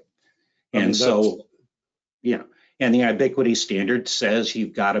 Right. I mean, so, yeah. And the ubiquity standard says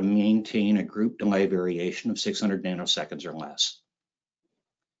you've got to maintain a group delay variation of 600 nanoseconds or less.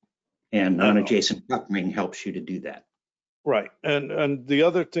 And non-adjacent coupling helps you to do that. Right. And the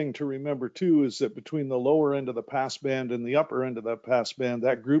other thing to remember too is that between the lower end of the passband and the upper end of that passband,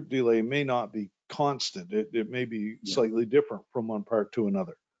 that group delay may not be constant. It may be slightly different from one part to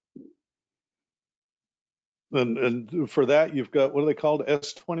another. And for that, you've got, what are they called?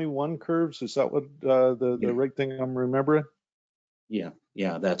 S21 curves? Is that what the right thing I'm remembering? Yeah,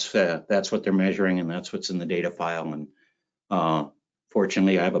 that's what they're measuring, and that's what's in the data file. And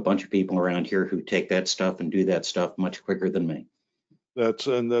fortunately, I have a bunch of people around here who take that stuff and do that stuff much quicker than me. That's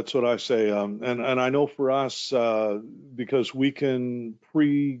what I say. And I know for us, because we can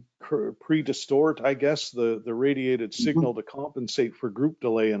pre-distort, I guess, the radiated signal to compensate for group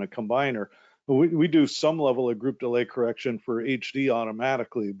delay in a combiner. We do some level of group delay correction for HD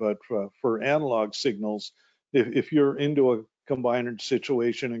automatically, but for analog signals, if you're into a combiner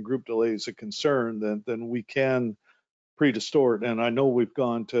situation and group delay is a concern, then we can pre-distort. And I know we've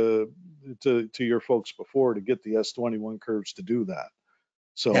gone to your folks before to get the S21 curves to do that.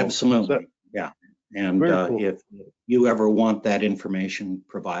 So absolutely, yeah. And cool. If you ever want that information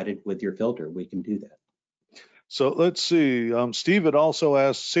provided with your filter, we can do that. So let's see. Steve had also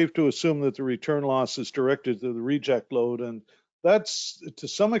asked, safe to assume that the return loss is directed to the reject load, and that's to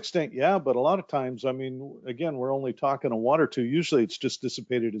some extent, yeah. But a lot of times, I mean, again, we're only talking a watt or two. Usually, it's just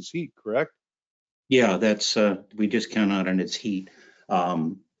dissipated as heat, correct? Yeah, that's we just count on it as heat.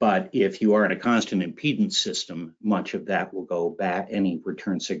 But if you are in a constant impedance system, much of that will go back. Any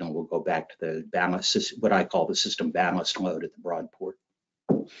return signal will go back to the ballast, what I call the system ballast load at the broad port.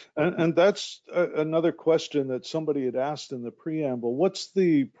 And that's another question that somebody had asked in the preamble. What's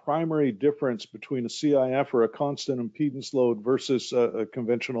the primary difference between a CIF or a constant impedance load versus a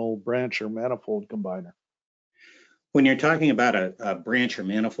conventional branch or manifold combiner? When you're talking about a branch or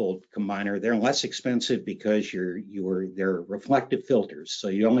manifold combiner, they're less expensive because they're reflective filters. So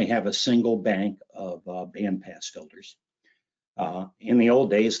you only have a single bank of bandpass filters. In the old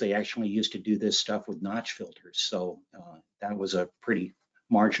days, they actually used to do this stuff with notch filters. So that was a pretty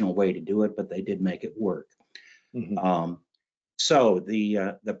marginal way to do it, but they did make it work. So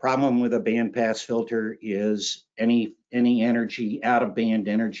the problem with a bandpass filter is any energy, out of band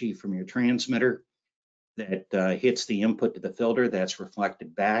energy from your transmitter that hits the input to the filter, that's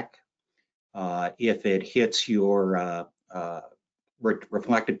reflected back. If it hits your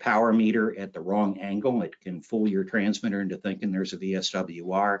reflected power meter at the wrong angle, it can fool your transmitter into thinking there's a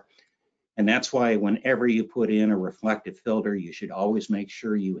VSWR. And that's why whenever you put in a reflective filter, you should always make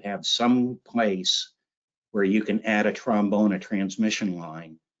sure you have some place where you can add a trombone, a transmission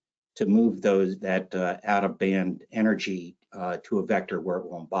line, to move that out of band energy to a vector where it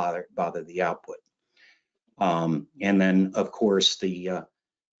won't bother the output. And then, of course, the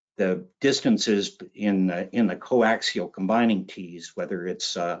distances in the coaxial combining tees, whether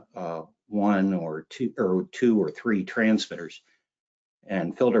it's one or two or three transmitters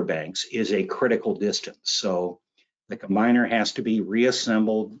and filter banks, is a critical distance. So the combiner has to be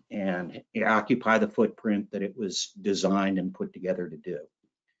reassembled and occupy the footprint that it was designed and put together to do.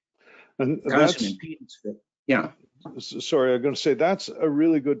 And Constant impedance, yeah. Sorry, I'm going to say that's a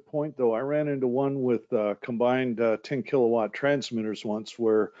really good point, though. I ran into one with combined 10 kilowatt transmitters once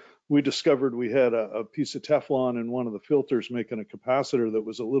where we discovered we had a piece of Teflon in one of the filters making a capacitor that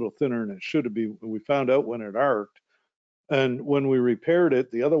was a little thinner than it should be. We found out when it arced. And when we repaired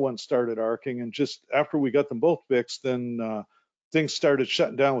it, the other one started arcing. And just after we got them both fixed, then things started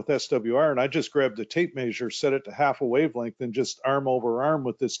shutting down with SWR. And I just grabbed the tape measure, set it to half a wavelength, and just arm over arm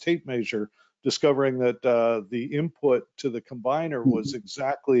with this tape measure discovering that the input to the combiner was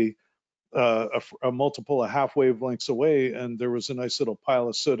exactly a multiple of half wavelengths away, and there was a nice little pile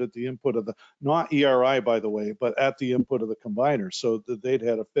of soot at the input of the, not ERI by the way, but at the input of the combiner. So that they'd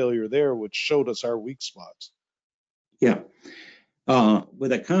had a failure there, which showed us our weak spots. Yeah.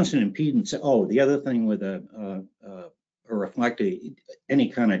 With a constant impedance, the other thing with a reflector, any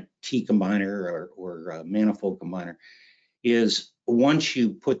kind of T combiner or manifold combiner, is once you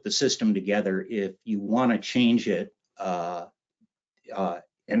put the system together, if you want to change it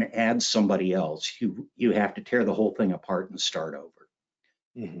and add somebody else, you have to tear the whole thing apart and start over.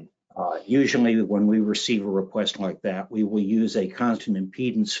 Mm-hmm. Usually when we receive a request like that, we will use a constant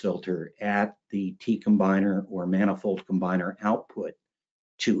impedance filter at the T combiner or manifold combiner output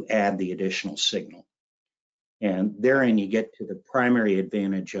to add the additional signal. And therein you get to the primary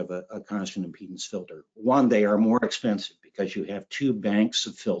advantage of a constant impedance filter. One, they are more expensive because you have two banks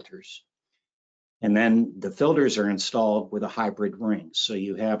of filters. And then the filters are installed with a hybrid ring. So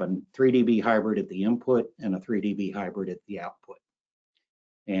you have a 3 dB hybrid at the input and a 3 dB hybrid at the output.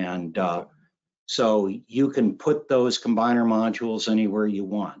 And so you can put those combiner modules anywhere you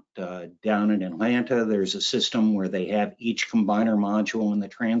want. Down in Atlanta, there's a system where they have each combiner module in the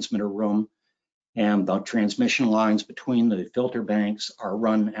transmitter room, and the transmission lines between the filter banks are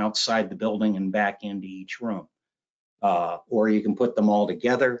run outside the building and back into each room. Or you can put them all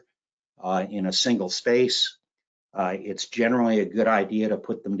together in a single space. It's generally a good idea to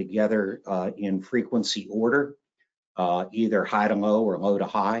put them together in frequency order, either high to low or low to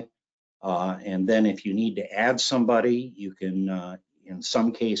high. And then if you need to add somebody, you can, in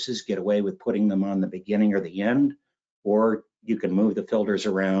some cases, get away with putting them on the beginning or the end, or you can move the filters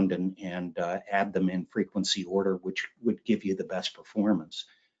around and add them in frequency order, which would give you the best performance.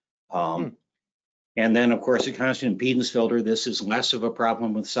 And then, of course, a constant impedance filter. This is less of a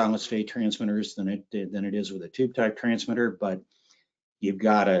problem with solid state transmitters than it is with a tube type transmitter, but you've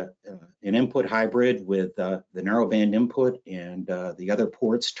got an input hybrid with the narrowband input and the other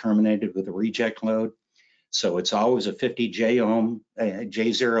ports terminated with a reject load. So it's always a 50 J ohm,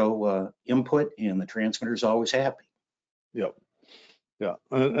 J0 input, and the transmitter's always happy. Yep. Yeah.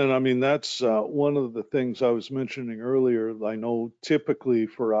 And I mean, that's one of the things I was mentioning earlier. I know typically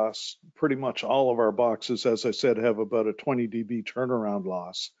for us, pretty much all of our boxes, as I said, have about a 20 dB turnaround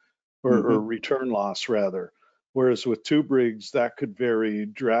loss or return loss rather. Whereas with tube rigs, that could vary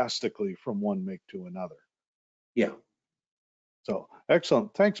drastically from one make to another. Yeah. So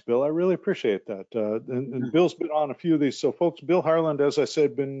excellent. Thanks, Bill. I really appreciate that. And Bill's been on a few of these. So folks, Bill Harland, as I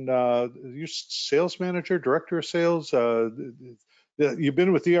said, been your sales manager, director of sales. You've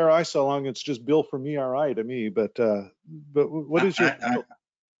been with ERI so long, it's just Bill from ERI to me. But what is your?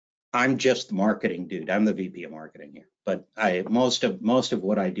 I'm just the marketing dude. I'm the VP of marketing here. But most of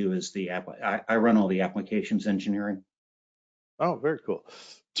what I do is I run all the applications engineering. Oh, very cool.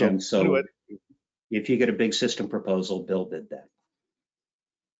 So anyway, if you get a big system proposal, Bill did that.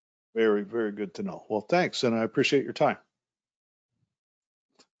 Very, very good to know. Well, thanks, and I appreciate your time.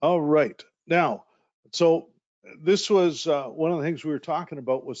 All right. Now, so this was one of the things we were talking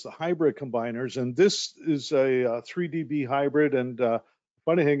about was the hybrid combiners, and this is a 3 dB hybrid. And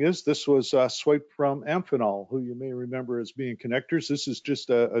funny thing is, this was swiped from Amphenol, who you may remember as being connectors. This is just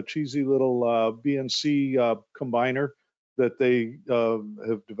a cheesy little BNC combiner that they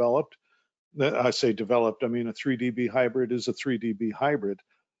have developed. I say developed, I mean a 3 dB hybrid is a 3 dB hybrid.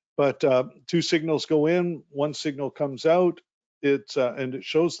 But two signals go in, one signal comes out, and it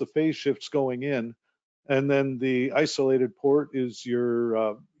shows the phase shifts going in. And then the isolated port is your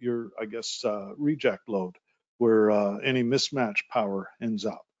I guess, reject load, where any mismatch power ends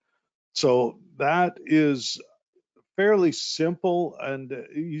up. So that is fairly simple and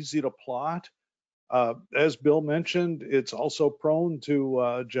easy to plot. As Bill mentioned, it's also prone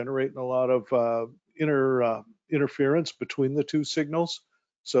to generating a lot of interference between the two signals,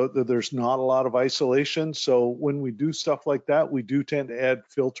 so that there's not a lot of isolation. So when we do stuff like that, we do tend to add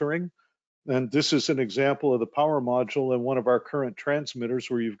filtering. And this is an example of the power module in one of our current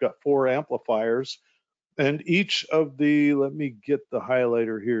transmitters where you've got 4 amplifiers. And each of the, let me get the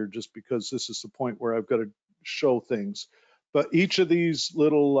highlighter here just because this is the point where I've got to show things. But each of these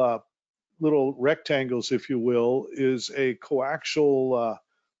little rectangles, if you will, is a coaxial,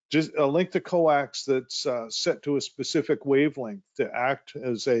 just a length of coax that's set to a specific wavelength to act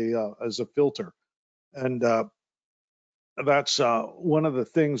as a filter. And that's one of the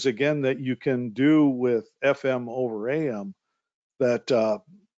things, again, that you can do with FM over AM that,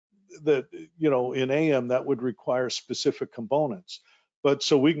 in AM that would require specific components. But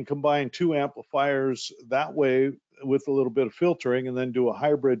so we can combine 2 amplifiers that way with a little bit of filtering, and then do a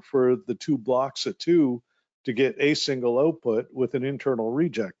hybrid for the 2 blocks of 2 to get a single output with an internal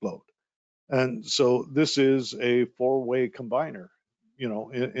reject load. And so this is a 4-way combiner,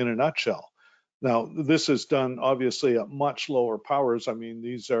 in a nutshell. Now, this is done obviously at much lower powers. I mean,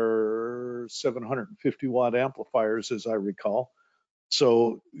 these are 750 watt amplifiers, as I recall.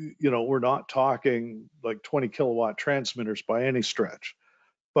 So, we're not talking like 20 kilowatt transmitters by any stretch,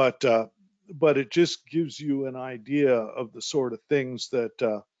 but it just gives you an idea of the sort of things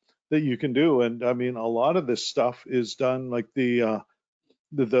that you can do. And I mean, a lot of this stuff is done like the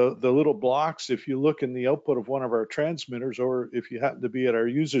little blocks. If you look in the output of one of our transmitters, or if you happen to be at our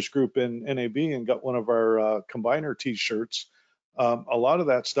users group in NAB and got one of our combiner t-shirts, a lot of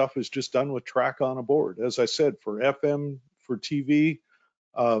that stuff is just done with track on a board. As I said, for FM, for TV,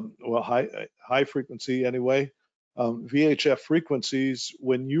 well, high frequency anyway, VHF frequencies,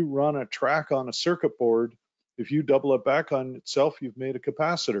 when you run a track on a circuit board, if you double it back on itself, you've made a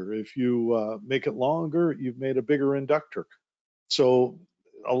capacitor. If you make it longer, you've made a bigger inductor. So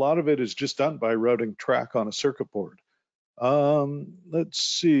a lot of it is just done by routing track on a circuit board. Let's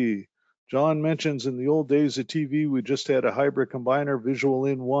see. John mentions in the old days of TV, we just had a hybrid combiner, visual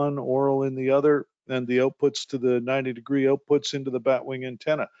in one, oral in the other, and the outputs to the 90-degree outputs into the batwing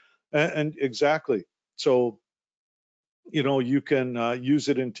antenna. And exactly. So, you can use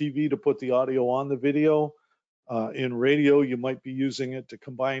it in TV to put the audio on the video. In radio, you might be using it to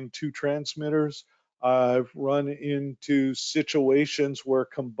combine 2 transmitters. I've run into situations where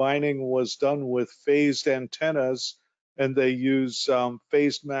combining was done with phased antennas, and they use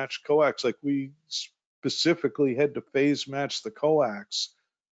phased match coax. Like, we specifically had to phase match the coax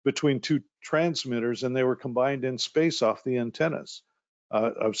between 2 transmitters, and they were combined in space off the antennas.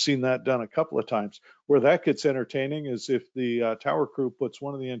 I've seen that done a couple of times. Where that gets entertaining is if the tower crew puts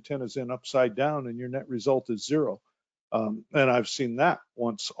one of the antennas in upside down and your net result is 0. And I've seen that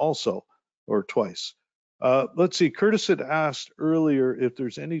once also, or twice. Let's see, Curtis had asked earlier if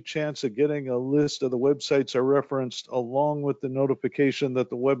there's any chance of getting a list of the websites I referenced along with the notification that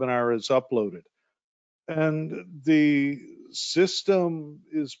the webinar is uploaded. And the system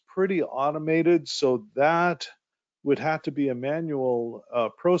is pretty automated, so that would have to be a manual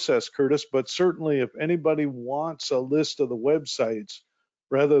process, Curtis, but certainly if anybody wants a list of the websites,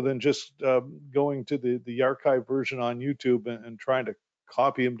 rather than just going to the archive version on YouTube and trying to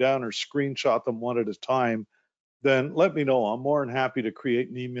copy them down or screenshot them one at a time, then let me know. I'm more than happy to create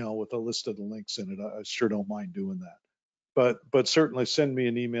an email with a list of the links in it. I sure don't mind doing that. But certainly send me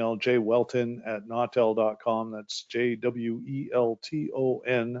an email, jwelton@nautel.com. That's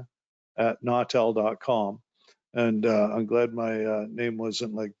JWELTON @nautel.com. And I'm glad my name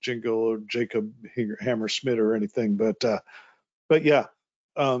wasn't like Jingo or Jacob Hammersmith or anything. But yeah,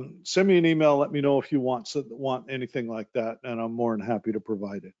 send me an email. Let me know if you want anything like that, and I'm more than happy to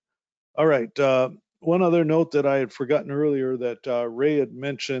provide it. All right. One other note that I had forgotten earlier, that Ray had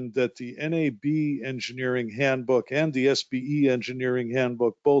mentioned that the NAB Engineering Handbook and the SBE Engineering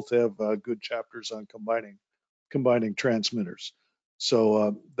Handbook both have good chapters on combining transmitters.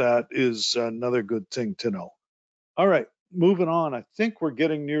 So that is another good thing to know. All right, moving on. I think we're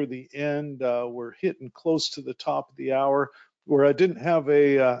getting near the end. We're hitting close to the top of the hour. Where I didn't have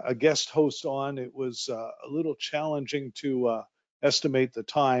a guest host on, it was a little challenging to estimate the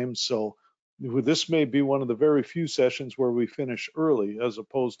time. So this may be one of the very few sessions where we finish early as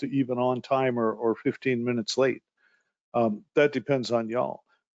opposed to even on time or 15 minutes late. That depends on y'all.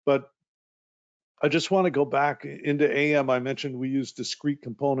 But I just want to go back into AM. I mentioned we use discrete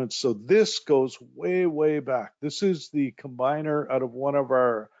components. So this goes way, way back. This is the combiner out of one of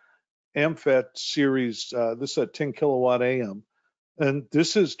our AMFET series. This is a 10 kilowatt AM. And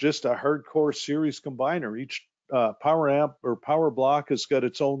this is just a hardcore series combiner. Each power amp or power block has got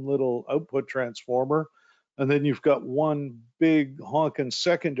its own little output transformer. And then you've got one big honking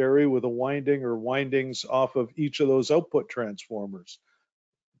secondary with a winding or windings off of each of those output transformers.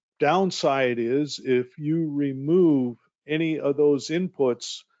 Downside is if you remove any of those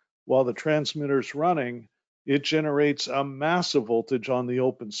inputs while the transmitter's running, it generates a massive voltage on the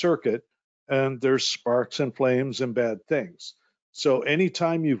open circuit, and there's sparks and flames and bad things. So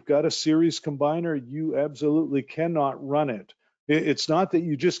anytime you've got a series combiner, you absolutely cannot run it. It's not that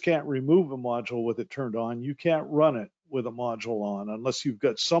you just can't remove a module with it turned on. You can't run it with a module on unless you've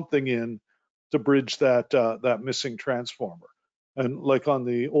got something in to bridge that missing transformer. And like on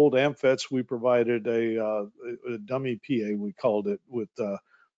the old AMFETs, we provided a dummy PA, we called it, with I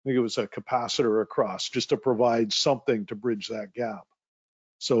think it was a capacitor across, just to provide something to bridge that gap.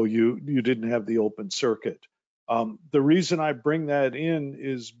 So you didn't have the open circuit. The reason I bring that in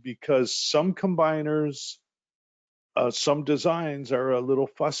is because some combiners Some designs are a little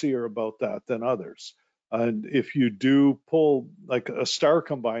fussier about that than others. And if you do pull, like a star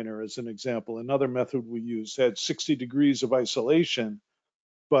combiner as an example, another method we use had 60 degrees of isolation.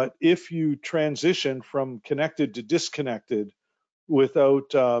 But if you transition from connected to disconnected without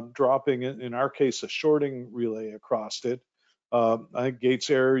dropping, in our case, a shorting relay across it, I think Gates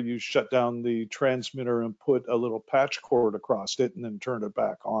Air, you shut down the transmitter and put a little patch cord across it and then turn it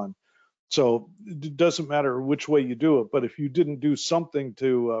back on. So it doesn't matter which way you do it, but if you didn't do something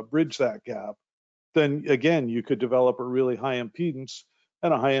to bridge that gap, then again, you could develop a really high impedance,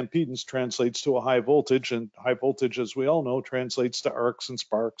 and a high impedance translates to a high voltage, and high voltage, as we all know, translates to arcs and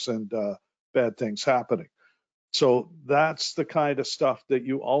sparks and bad things happening. So that's the kind of stuff that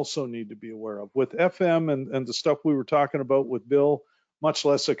you also need to be aware of. With FM and the stuff we were talking about with Bill, much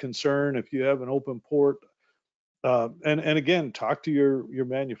less a concern if you have an open port. And again, talk to your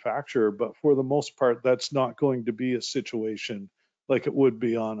manufacturer, but for the most part, that's not going to be a situation like it would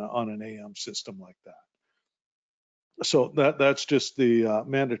be on an AM system like that. So that's just the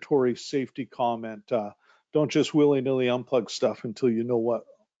mandatory safety comment. Don't just willy-nilly unplug stuff until you know what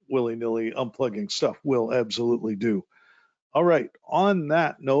willy-nilly unplugging stuff will absolutely do. All right, on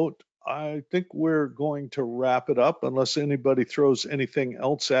that note, I think we're going to wrap it up unless anybody throws anything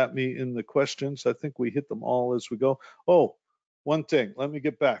else at me in the questions. I think we hit them all as we go. Oh, one thing, let me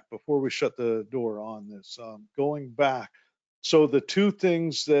get back before we shut the door on this. Going back, so the two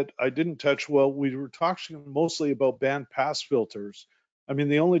things that I didn't touch, well, we were talking mostly about band pass filters. I mean,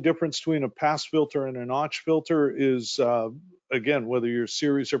 the only difference between a pass filter and a notch filter is, again, whether you're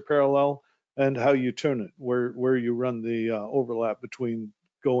series or parallel, and how you tune it, where you run the overlap between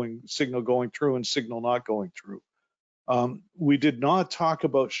signal going through and signal not going through. We did not talk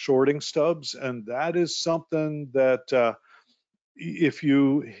about shorting stubs, and that is something that if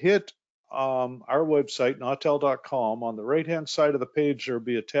you hit our website, nautel.com, on the right-hand side of the page, there'll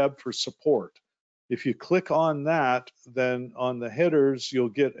be a tab for support. If you click on that, then on the headers, you'll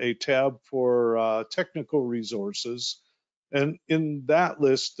get a tab for technical resources. And in that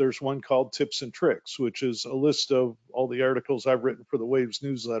list, there's one called Tips and Tricks, which is a list of all the articles I've written for the Waves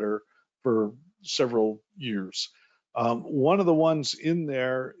newsletter for several years. One of the ones in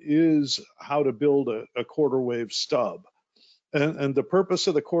there is how to build a quarter wave stub. And the purpose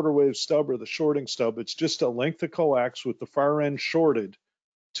of the quarter wave stub or the shorting stub, it's just a length of coax with the far end shorted,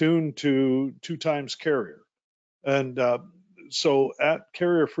 tuned to 2 times carrier. And so at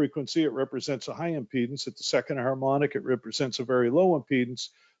carrier frequency, it represents a high impedance. At the second harmonic, it represents a very low impedance.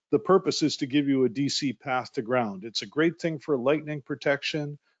 The purpose is to give you a DC path to ground. It's a great thing for lightning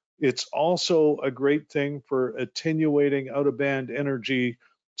protection. It's also a great thing for attenuating out of band energy.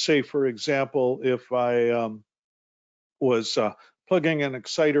 Say, for example, if I was plugging an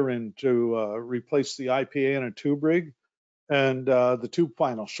exciter in to replace the IPA in a tube rig, and the tube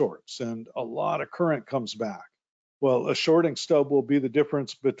final shorts, and a lot of current comes back. Well, a shorting stub will be the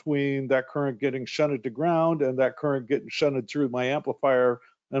difference between that current getting shunted to ground and that current getting shunted through my amplifier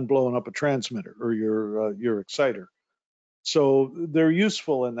and blowing up a transmitter or your exciter. So they're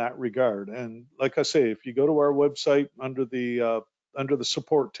useful in that regard. And like I say, if you go to our website under the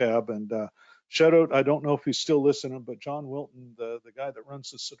support tab, and shout out, I don't know if he's still listening, but John Wilton, the guy that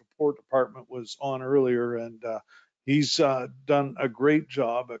runs the support department, was on earlier, and he's done a great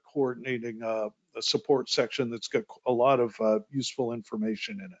job at coordinating a support section that's got a lot of useful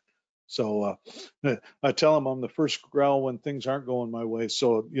information in it. So I tell him I'm the first growl when things aren't going my way.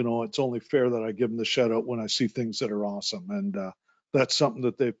 So, it's only fair that I give him the shout out when I see things that are awesome. And that's something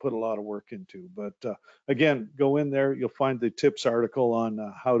that they've put a lot of work into. But again, go in there, you'll find the tips article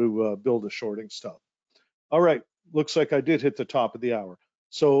on how to build a shorting stub. All right, looks like I did hit the top of the hour.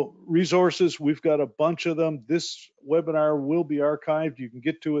 So resources, we've got a bunch of them. This webinar will be archived. You can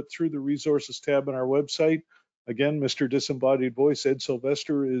get to it through the resources tab on our website. Again, Mr. Disembodied Voice, Ed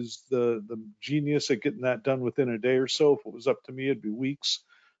Sylvester, is the genius at getting that done within a day or so. If it was up to me, it'd be weeks.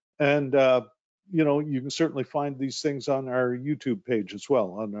 And you can certainly find these things on our YouTube page as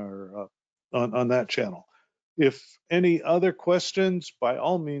well, on our on that channel. If any other questions, by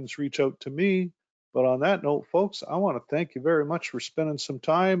all means, reach out to me. But on that note, folks, I want to thank you very much for spending some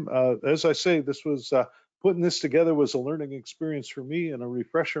time. As I say, this was putting this together was a learning experience for me and a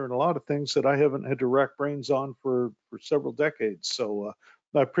refresher in a lot of things that I haven't had to rack brains on for several decades. So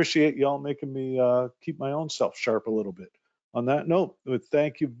I appreciate y'all making me keep my own self sharp a little bit. On that note,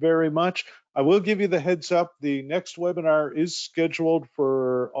 thank you very much. I will give you the heads up. The next webinar is scheduled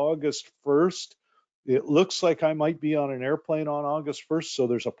for August 1st. It looks like I might be on an airplane on August 1st, so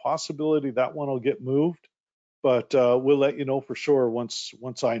there's a possibility that one will get moved, but we'll let you know for sure once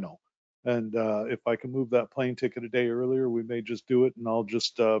I know. And if I can move that plane ticket a day earlier, we may just do it, and I'll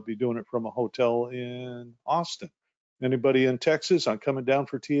just be doing it from a hotel in Austin. Anybody in Texas, I'm coming down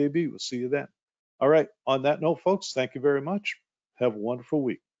for TAB. We'll see you then. All right. On that note, folks, thank you very much. Have a wonderful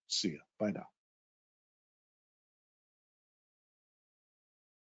week. See you. Bye now.